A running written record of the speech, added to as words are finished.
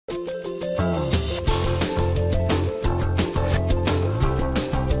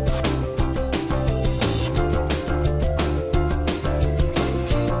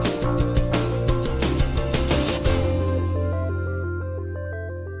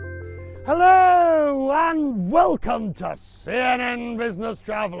Hello and welcome to CNN Business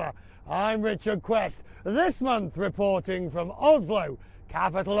Traveller. I'm Richard Quest, this month reporting from Oslo,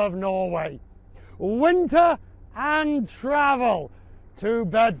 capital of Norway. Winter and travel, two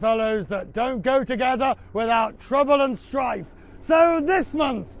bedfellows that don't go together without trouble and strife. So this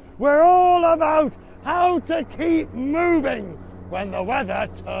month we're all about how to keep moving when the weather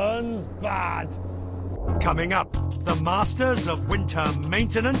turns bad. Coming up, the masters of winter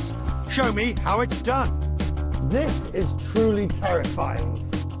maintenance show me how it's done. This is truly terrifying.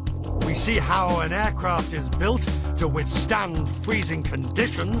 We see how an aircraft is built to withstand freezing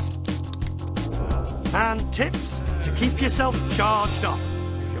conditions, and tips to keep yourself charged up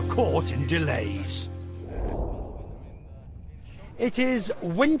if you're caught in delays. It is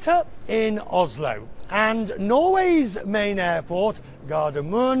winter in Oslo, and Norway's main airport,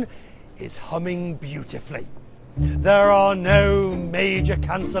 Gardermoen, is humming beautifully. There are no major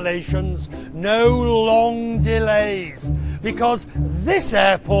cancellations, no long delays, because this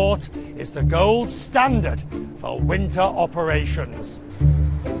airport is the gold standard for winter operations.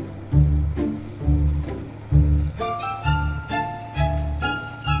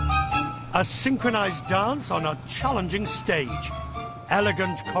 A synchronized dance on a challenging stage,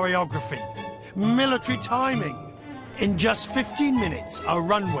 elegant choreography, military timing. In just 15 minutes, a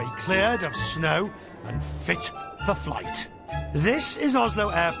runway cleared of snow and fit for flight. This is Oslo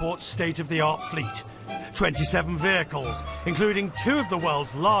Airport's state-of-the-art fleet. 27 vehicles, including two of the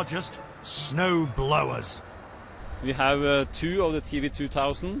world's largest snow blowers. We have two of the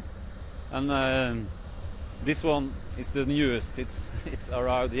TV2000, and this one is the newest. It's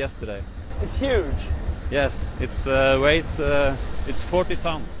arrived yesterday. It's huge. Yes, its weight is 40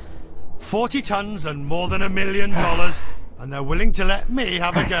 tons. 40 tons and more than $1 million, and they're willing to let me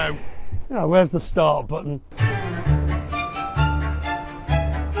have a go. Now, where's the start button?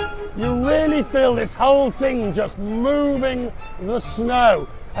 You really feel this whole thing just moving the snow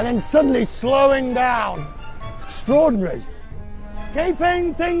and then suddenly slowing down. It's extraordinary.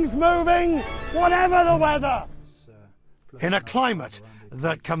 Keeping things moving, whatever the weather. In a climate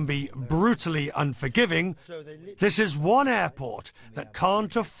that can be brutally unforgiving, this is one airport that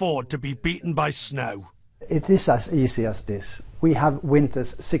can't afford to be beaten by snow. It is as easy as this. We have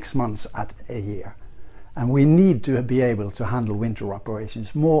winters 6 months at a year, and we need to be able to handle winter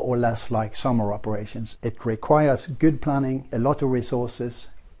operations more or less like summer operations. It requires good planning, a lot of resources,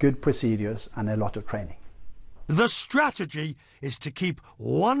 good procedures, and a lot of training. The strategy is to keep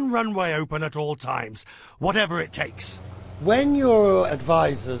one runway open at all times, whatever it takes. When your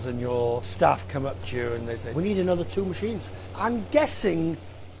advisors and your staff come up to you and they say, we need another 2 machines, I'm guessing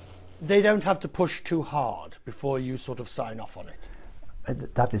they don't have to push too hard before you sort of sign off on it.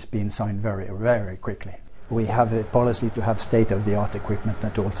 That is being signed very, very quickly. We have a policy to have state-of-the-art equipment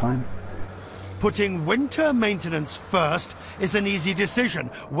at all times. Putting winter maintenance first is an easy decision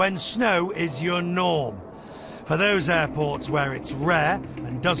when snow is your norm. For those airports where it's rare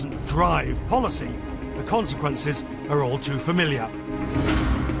and doesn't drive policy, the consequences are all too familiar.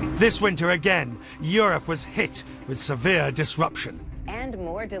 This winter again, Europe was hit with severe disruption. And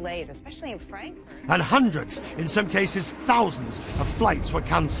more delays, especially in Frankfurt. And hundreds, in some cases thousands, of flights were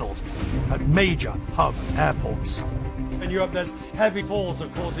cancelled at major hub airports. In Europe, there's heavy falls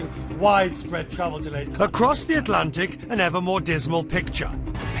that are causing widespread travel delays. Across the Atlantic, an ever more dismal picture.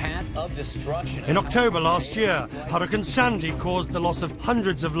 Path of destruction. In October last year, Hurricane Sandy caused the loss of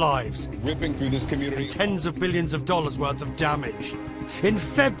hundreds of lives, Ripping through this community. tens of billions of dollars worth of damage. In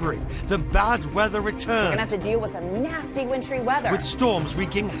February, the bad weather We're returned, gonna have to deal with some nasty wintry weather. with storms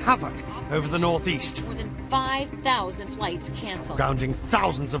wreaking havoc over the northeast, More than 5,000 flights canceled. grounding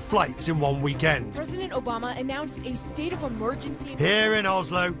thousands of flights in one weekend. President Obama announced a state of emergency. Here in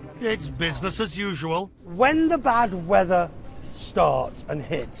Oslo, it's business as usual. When the bad weather starts and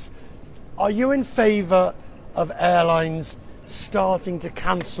hits, are you in favour of airlines starting to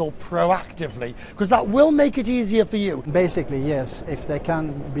cancel proactively? Because that will make it easier for you. Basically, yes. If they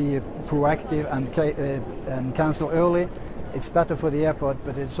can be proactive and cancel early, it's better for the airport,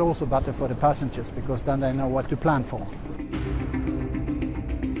 but it's also better for the passengers because then they know what to plan for.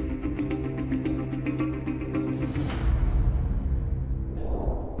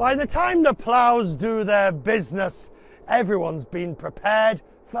 By the time the ploughs do their business, everyone's been prepared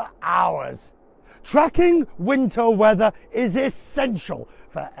for hours. Tracking winter weather is essential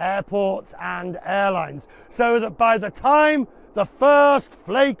for airports and airlines, so that by the time the first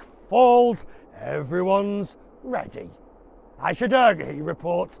flake falls, everyone's ready. Aisha Dergahi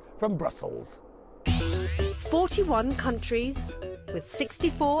reports from Brussels. 41 countries with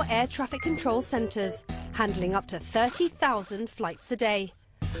 64 air traffic control centres, handling up to 30,000 flights a day.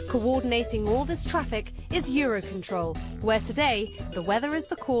 Coordinating all this traffic is Eurocontrol, where today the weather is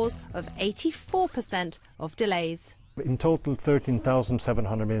the cause of 84% of delays. In total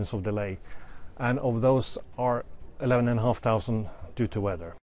 13,700 minutes of delay, and of those are 11,500 due to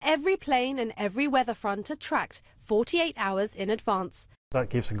weather. Every plane and every weather front are tracked 48 hours in advance. That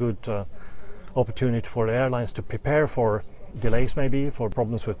gives a good opportunity for the airlines to prepare for delays, maybe for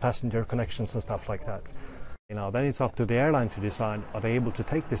problems with passenger connections and stuff like that. Then it's up to the airline to decide, are they able to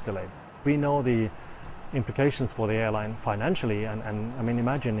take this delay? We know the implications for the airline financially, and I mean,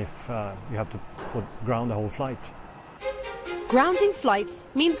 imagine if you have to ground the whole flight. Grounding flights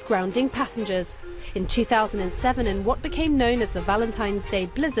means grounding passengers. In 2007, in what became known as the Valentine's Day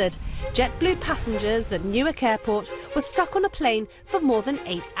blizzard, JetBlue passengers at Newark Airport were stuck on a plane for more than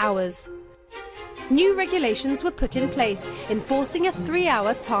 8 hours. New regulations were put in place, enforcing a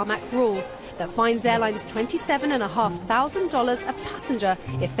 3-hour tarmac rule that fines airlines $27,500 a passenger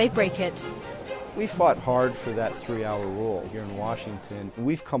if they break it. We fought hard for that 3-hour rule here in Washington.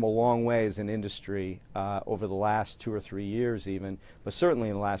 We've come a long way as an industry over the last 2 or 3 years even, but certainly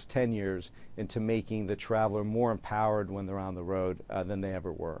in the last 10 years, into making the traveler more empowered when they're on the road than they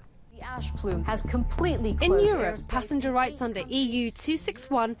ever were. The ash plume has completely closed. In Europe, passenger rights under EU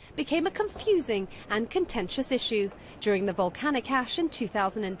 261 became a confusing and contentious issue during the volcanic ash in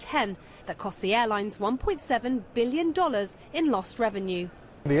 2010 that cost the airlines $1.7 billion in lost revenue.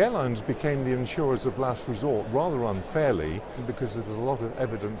 The airlines became the insurers of last resort rather unfairly, because there was a lot of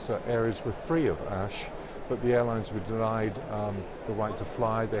evidence that areas were free of ash, but the airlines were denied the right to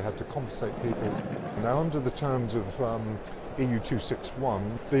fly. They had to compensate people. Now, under the terms of EU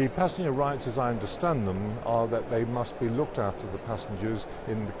 261, the passenger rights, as I understand them, are that they must be looked after, the passengers,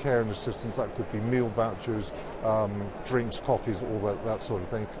 in the care and assistance. That could be meal vouchers, drinks, coffees, all that sort of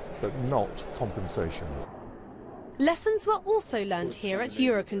thing, but not compensation. Lessons were also learned here at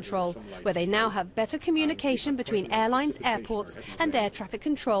Eurocontrol, where they now have better communication between airlines, airports and air traffic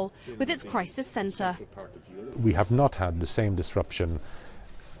control with its crisis centre. We have not had the same disruption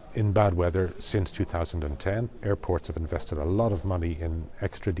in bad weather since 2010. Airports have invested a lot of money in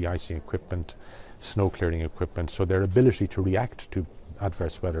extra de-icing equipment, snow clearing equipment, so their ability to react to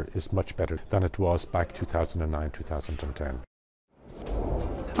adverse weather is much better than it was back 2009-2010.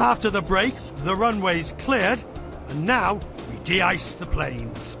 After the break, the runway's cleared, and now we de-ice the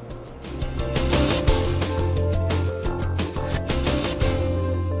planes.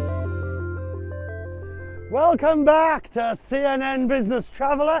 Welcome back to CNN Business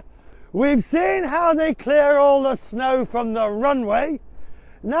Traveller. We've seen how they clear all the snow from the runway.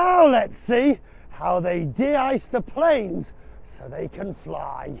 Now let's see how they de-ice the planes so they can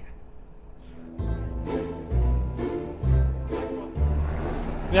fly.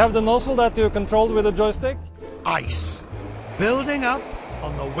 We have the nozzle that you control with a joystick. Ice, building up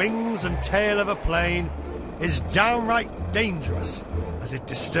on the wings and tail of a plane, is downright dangerous as it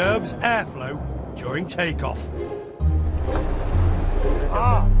disturbs airflow during takeoff.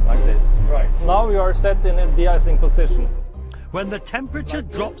 Like this. Right. Now we are set in a de-icing position. When the temperature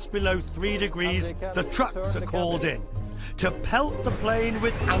drops below 3 degrees, the trucks are called in to pelt the plane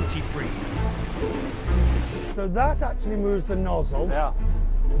with antifreeze. So that actually moves the nozzle. Yeah.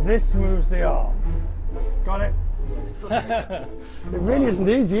 This moves the arm. Got it? It really isn't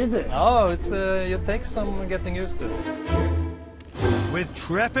easy, is it? No, it's it takes some getting used to. With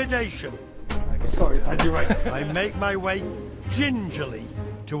trepidation, Sorry, you're right. I make my way gingerly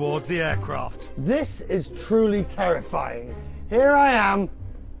towards the aircraft. This is truly terrifying. Here I am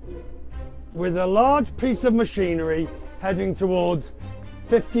with a large piece of machinery heading towards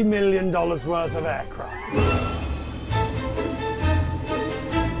 $50 million worth of aircraft.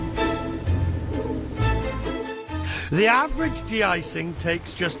 The average de-icing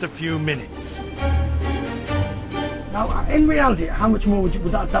takes just a few minutes. Now, in reality, how much more would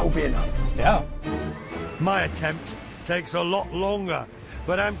that would be enough? Yeah. My attempt takes a lot longer,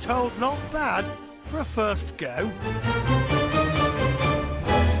 but I'm told not bad for a first go.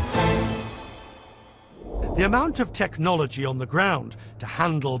 The amount of technology on the ground to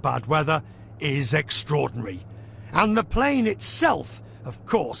handle bad weather is extraordinary. And the plane itself, of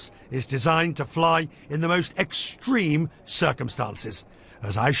course, is designed to fly in the most extreme circumstances,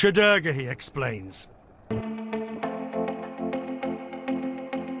 as Aisha Dergahi explains.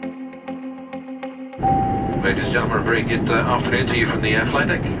 Ladies and gentlemen, a very good afternoon to you from the flight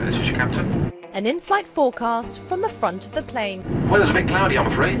deck. This is your captain. An in-flight forecast from the front of the plane. Weather's a bit cloudy,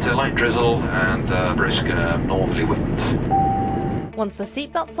 I'm afraid. Light drizzle and brisk northerly wind. Once the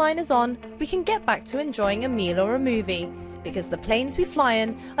seatbelt sign is on, we can get back to enjoying a meal or a movie, because the planes we fly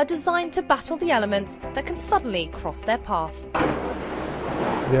in are designed to battle the elements that can suddenly cross their path.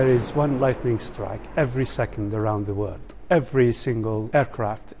 There is one lightning strike every second around the world. Every single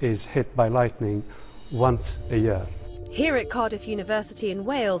aircraft is hit by lightning once a year. Here at Cardiff University in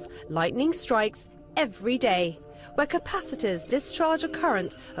Wales, lightning strikes every day, where capacitors discharge a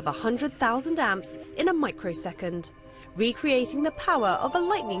current of 100,000 amps in a microsecond, recreating the power of a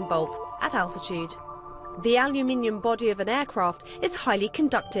lightning bolt at altitude. The aluminium body of an aircraft is highly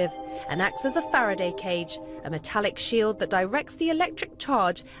conductive and acts as a Faraday cage, a metallic shield that directs the electric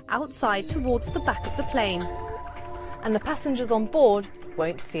charge outside towards the back of the plane. And the passengers on board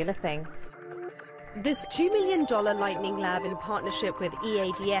won't feel a thing. This $2 million lightning lab, in partnership with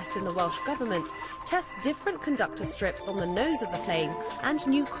EADS and the Welsh Government, tests different conductor strips on the nose of the plane and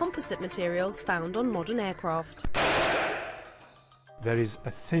new composite materials found on modern aircraft. There is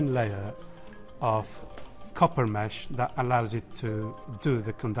a thin layer of copper mesh that allows it to do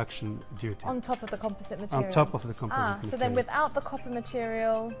the conduction duty. On top of the composite material? On top of the composite material. So then without the copper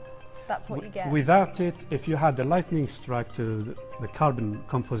material, that's what you get? Without it, if you had a lightning strike to the carbon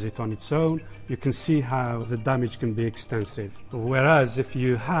composite on its own, you can see how the damage can be extensive. Whereas if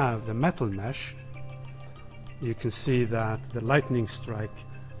you have the metal mesh, you can see that the lightning strike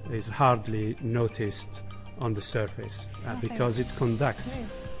is hardly noticed on the surface because it conducts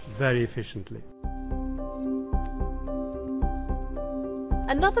very efficiently.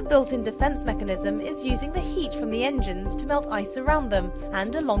 Another built-in defence mechanism is using the heat from the engines to melt ice around them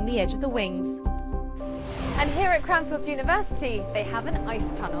and along the edge of the wings. And here at Cranfield University, they have an ice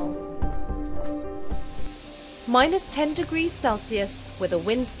tunnel. Minus 10 degrees Celsius with a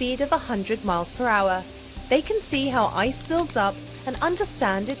wind speed of 100 miles per hour. They can see how ice builds up and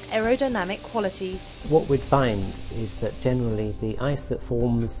understand its aerodynamic qualities. What we'd find is that generally the ice that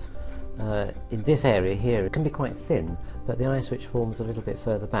forms in this area here, it can be quite thin, but the ice which forms a little bit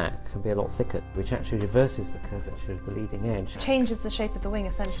further back can be a lot thicker, which actually reverses the curvature of the leading edge. Changes the shape of the wing,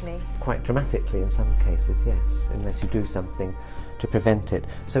 essentially. Quite dramatically in some cases, yes, unless you do something to prevent it.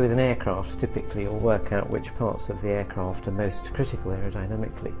 So with an aircraft, typically you'll work out which parts of the aircraft are most critical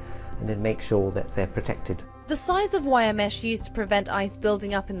aerodynamically, and then make sure that they're protected. The size of wire mesh used to prevent ice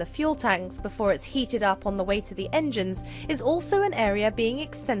building up in the fuel tanks before it's heated up on the way to the engines is also an area being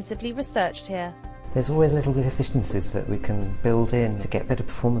extensively researched here. There's always little bit of efficiencies that we can build in to get better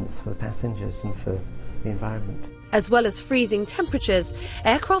performance for the passengers and for the environment. As well as freezing temperatures,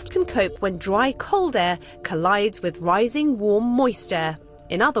 aircraft can cope when dry, cold air collides with rising, warm, moist air.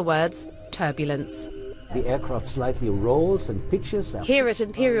 In other words, turbulence. The aircraft slightly rolls and pitches. Here at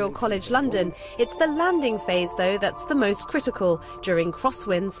Imperial College London, it's the landing phase, though, that's the most critical during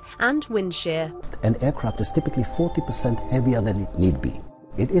crosswinds and wind shear. An aircraft is typically 40% heavier than it need be.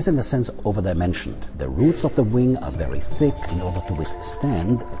 It is in a sense overdimensioned. The roots of the wing are very thick in order to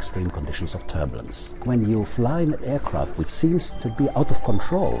withstand extreme conditions of turbulence. When you fly an aircraft which seems to be out of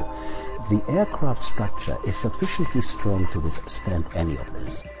control, the aircraft structure is sufficiently strong to withstand any of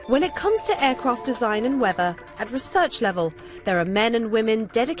this. When it comes to aircraft design and weather, at research level, there are men and women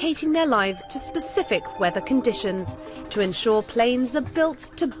dedicating their lives to specific weather conditions to ensure planes are built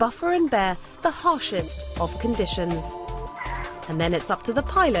to buffer and bear the harshest of conditions. And then it's up to the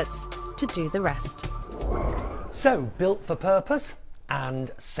pilots to do the rest. So, built for purpose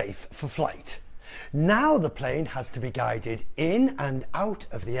and safe for flight. Now the plane has to be guided in and out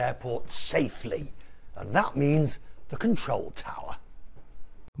of the airport safely, and that means the control tower.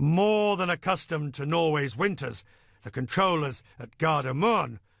 More than accustomed to Norway's winters, the controllers at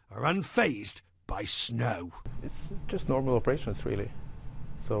Gardermoen are unfazed by snow. It's just normal operations, really.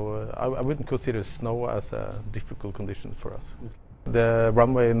 So I wouldn't consider snow as a difficult condition for us. The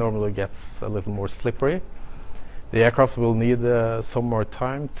runway normally gets a little more slippery. The aircraft will need some more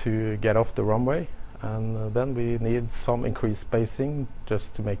time to get off the runway, and then we need some increased spacing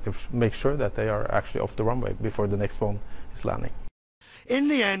just to make sure that they are actually off the runway before the next one is landing. In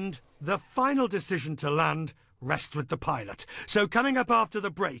the end, the final decision to land rests with the pilot. So coming up after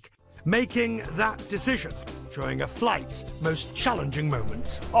the break, making that decision during a flight's most challenging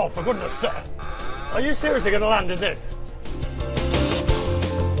moments. Oh, for goodness sake! Are you seriously going to land in this?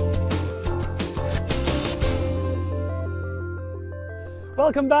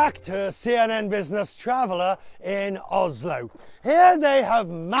 Welcome back to CNN Business Traveller in Oslo. Here they have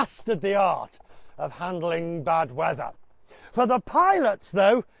mastered the art of handling bad weather. For the pilots,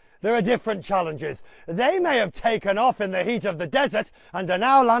 though, there are different challenges. They may have taken off in the heat of the desert and are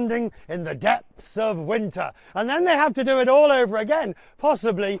now landing in the depths of winter. And then they have to do it all over again,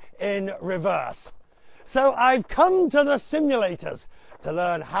 possibly in reverse. So I've come to the simulators to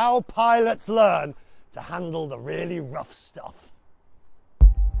learn how pilots learn to handle the really rough stuff.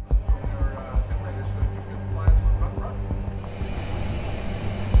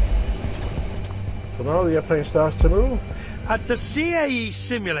 So now the airplane starts to move. At the CAE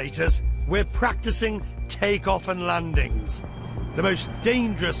simulators, we're practicing takeoff and landings, the most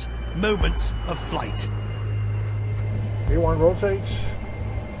dangerous moments of flight. V1 rotates,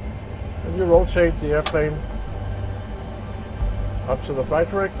 and you rotate the airplane up to the flight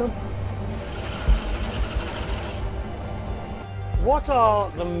director. What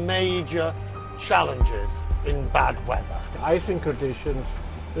are the major challenges in bad weather? Icing conditions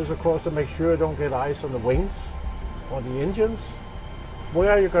is of course to make sure you don't get ice on the wings or the engines.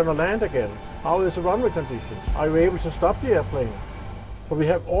 Where are you going to land again? How is the runway conditions? Are you able to stop the airplane? But we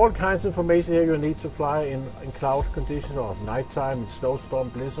have all kinds of information here you need to fly in cloud conditions or nighttime, in snowstorm,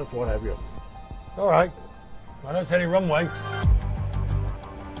 blizzard, what have you. All right, I don't see any runway.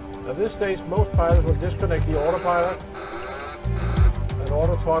 At this stage, most pilots will disconnect the autopilot and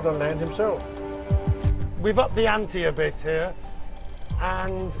auto-throttle and land himself. We've upped the ante a bit here,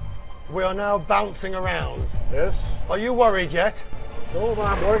 and we are now bouncing around. Yes. Are you worried yet? No, but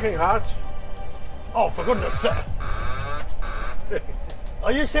I'm working hard. Oh, for goodness sake.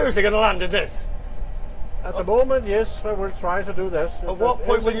 Are you seriously going to land in this? At the moment, yes, I will try to do this. At what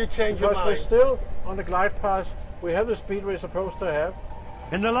point will you change your mind? Because we're still on the glide path. We have the speed we're supposed to have.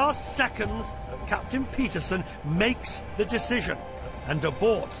 In the last seconds, Captain Peterson makes the decision and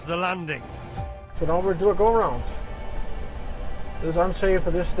aborts the landing. So now we'll do a go-round. It is unsafe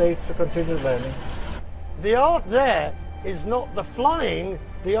for this stage to continue landing. The art there is not the flying,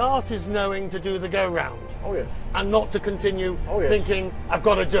 the art is knowing to do the go-round. Oh yes. And not to continue thinking, I've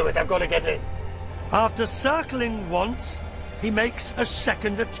got to do it, I've got to get in. After circling once, he makes a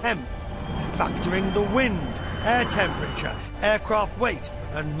second attempt, factoring the wind, air temperature, aircraft weight,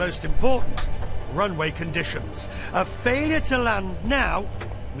 and most important, runway conditions. A failure to land now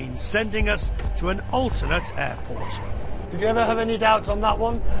means sending us to an alternate airport. Did you ever have any doubts on that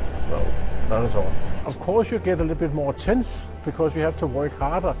one? No, not at all. Of course you get a little bit more tense because you have to work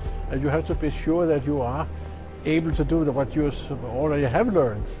harder and you have to be sure that you are able to do what you already have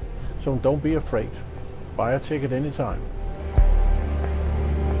learned. So don't be afraid. Buy a ticket anytime.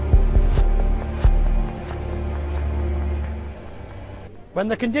 When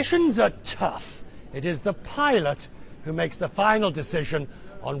the conditions are tough, it is the pilot who makes the final decision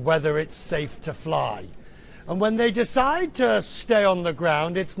on whether it's safe to fly. And when they decide to stay on the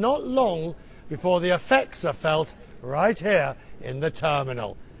ground, it's not long before the effects are felt right here in the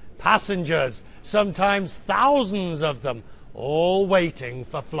terminal. Passengers, sometimes thousands of them, all waiting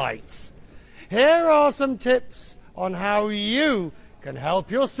for flights. Here are some tips on how you can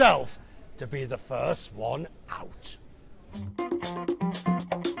help yourself to be the first one out.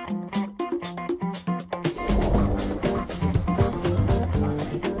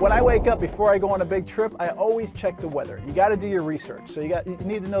 When I wake up before I go on a big trip, I always check the weather. You got to do your research. So you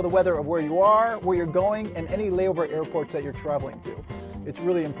need to know the weather of where you are, where you're going, and any layover airports that you're traveling to. It's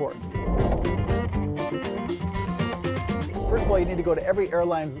really important. First of all, you need to go to every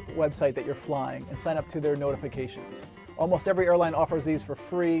airline's website that you're flying and sign up to their notifications. Almost every airline offers these for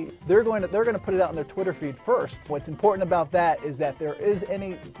free. They're going to put it out on their Twitter feed first. What's important about that is that there is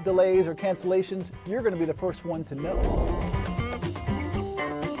any delays or cancellations, you're going to be the first one to know.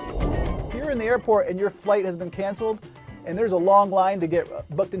 If you're in the airport and your flight has been canceled and there's a long line to get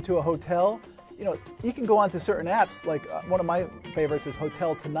booked into a hotel, you can go onto certain apps, like one of my favorites is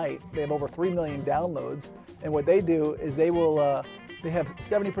Hotel Tonight. They have over 3 million downloads, and what they do is they have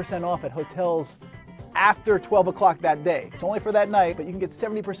 70% off at hotels after 12 o'clock that day. It's only for that night, but you can get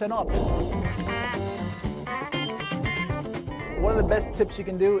 70% off. One of the best tips you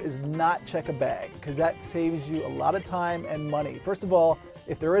can do is not check a bag, because that saves you a lot of time and money. First of all,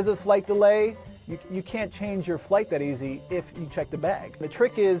 if there is a flight delay, you can't change your flight that easy if you check the bag. The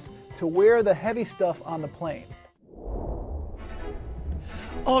trick is to wear the heavy stuff on the plane.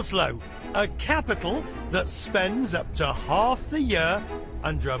 Oslo, a capital that spends up to half the year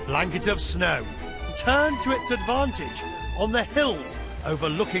under a blanket of snow, turned to its advantage on the hills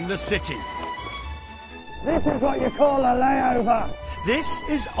overlooking the city. This is what you call a layover. This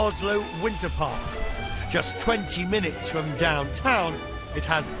is Oslo Winter Park. Just 20 minutes from downtown, it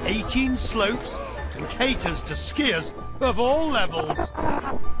has 18 slopes and caters to skiers of all levels.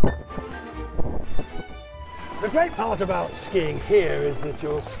 The great part about skiing here is that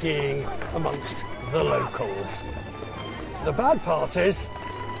you're skiing amongst the locals. The bad part is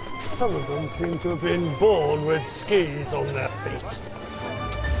some of them seem to have been born with skis on their feet.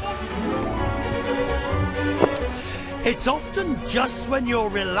 It's often just when you're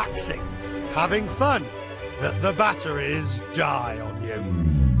relaxing, having fun, that the batteries die on you.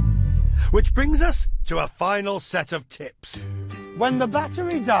 Which brings us to a final set of tips. When the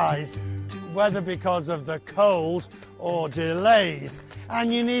battery dies, whether because of the cold or delays.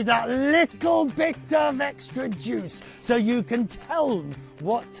 And you need that little bit of extra juice so you can tell them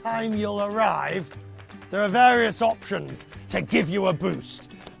what time you'll arrive. There are various options to give you a boost.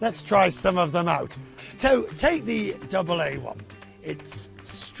 Let's try some of them out. So take the AA one. It's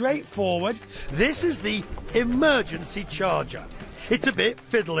straightforward. This is the emergency charger. It's a bit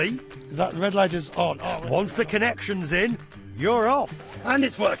fiddly. That red light is on. Oh, once the connection's in, you're off. And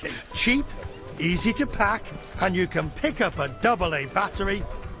it's working. Cheap, easy to pack, and you can pick up a AA battery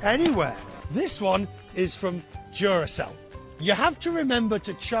anywhere. This one is from Duracell. You have to remember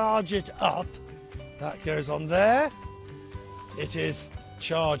to charge it up. That goes on there. It is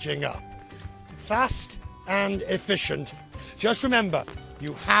charging up. Fast and efficient. Just remember,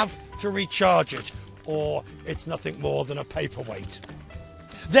 you have to recharge it, or it's nothing more than a paperweight.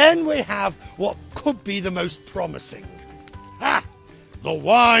 Then we have what could be the most promising. The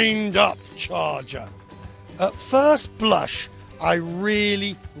wind-up charger. At first blush, I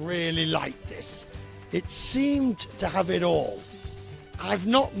really liked this. It seemed to have it all. I've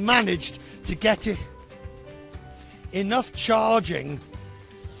not managed to get it enough charging.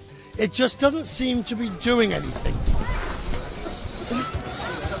 It just doesn't seem to be doing anything.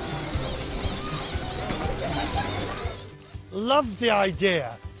 Love the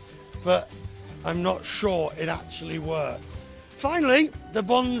idea, but I'm not sure it actually works. Finally,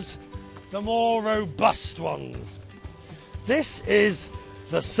 the more robust ones. This is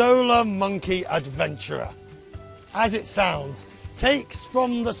the Solar Monkey Adventurer. As it sounds, takes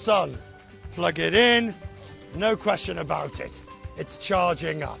from the sun. Plug it in, no question about it. It's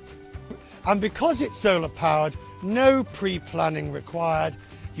charging up. And because it's solar powered, no pre-planning required.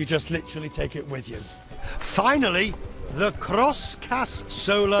 You just literally take it with you. Finally, the Crosscast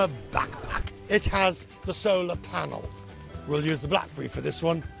Solar Backpack. It has the solar panel. We'll use the BlackBerry for this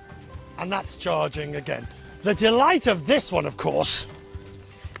one, and that's charging again. The delight of this one, of course,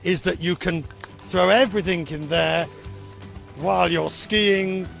 is that you can throw everything in there while you're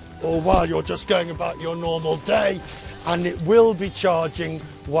skiing or while you're just going about your normal day, and it will be charging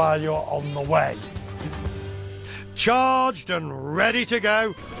while you're on the way. Charged and ready to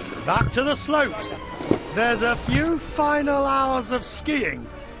go, back to the slopes. There's a few final hours of skiing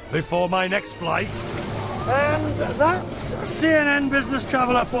before my next flight. And that's CNN Business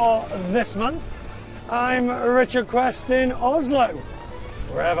Traveller for this month. I'm Richard Quest in Oslo.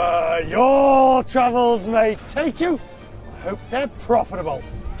 Wherever your travels may take you, I hope they're profitable.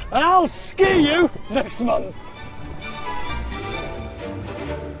 And I'll ski you next month.